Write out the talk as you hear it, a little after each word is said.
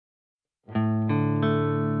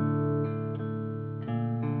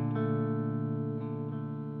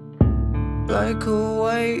like a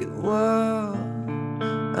white whirl,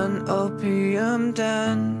 an opium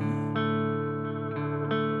den.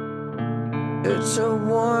 It's a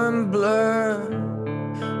warm blur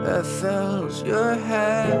that fills your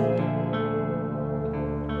head.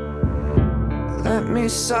 Let me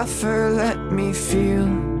suffer, let me feel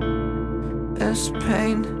this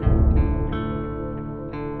pain.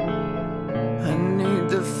 I need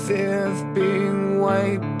the fear of being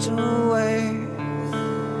wiped away.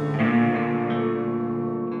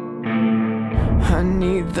 I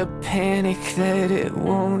need the panic that it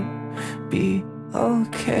won't be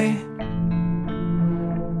okay.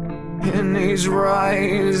 In these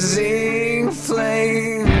rising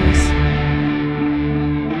flames,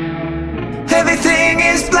 everything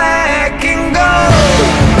is black and gold.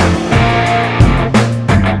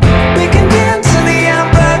 We can dance in the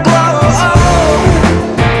ember glow.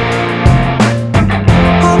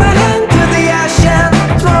 Hold my hand through the ash and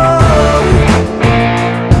smoke.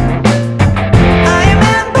 I am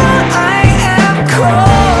ember, I am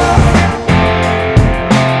cold.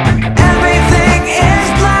 Everything is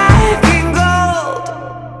black and gold.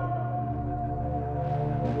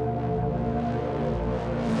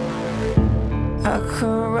 A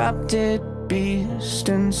corrupted beast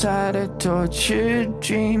inside a tortured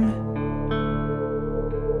dream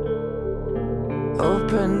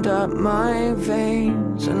opened up my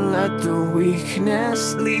veins and let the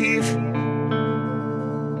weakness leave.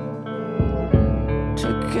 To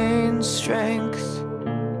gain strength,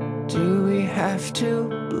 do we have to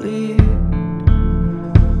bleed?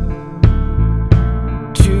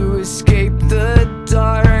 To escape the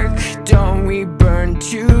dark, don't we burn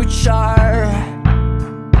to char?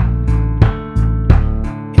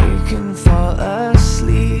 You can fall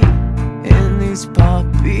asleep in these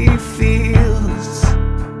poppy fields,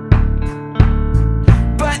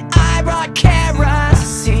 but I brought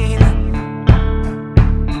kerosene.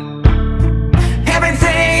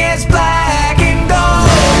 Everything is black and gold.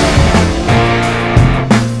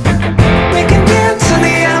 We can dance in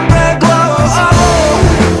the ember glow.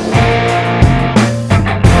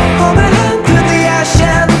 Hold my hand through the ash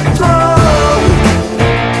and smoke.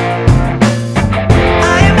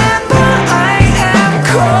 I am ember, I am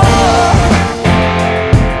cold.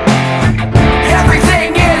 Everything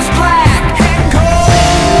is black and gold.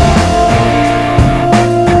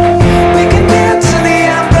 We can dance in the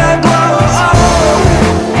ember glow.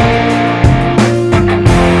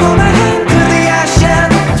 Hold my hand through the ash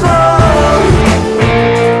and smoke.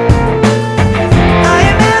 I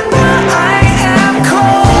am ember, I am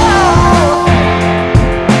cold.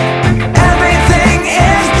 Everything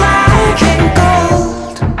is black and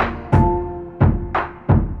gold,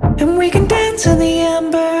 and we can dance in the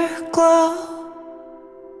ember glow.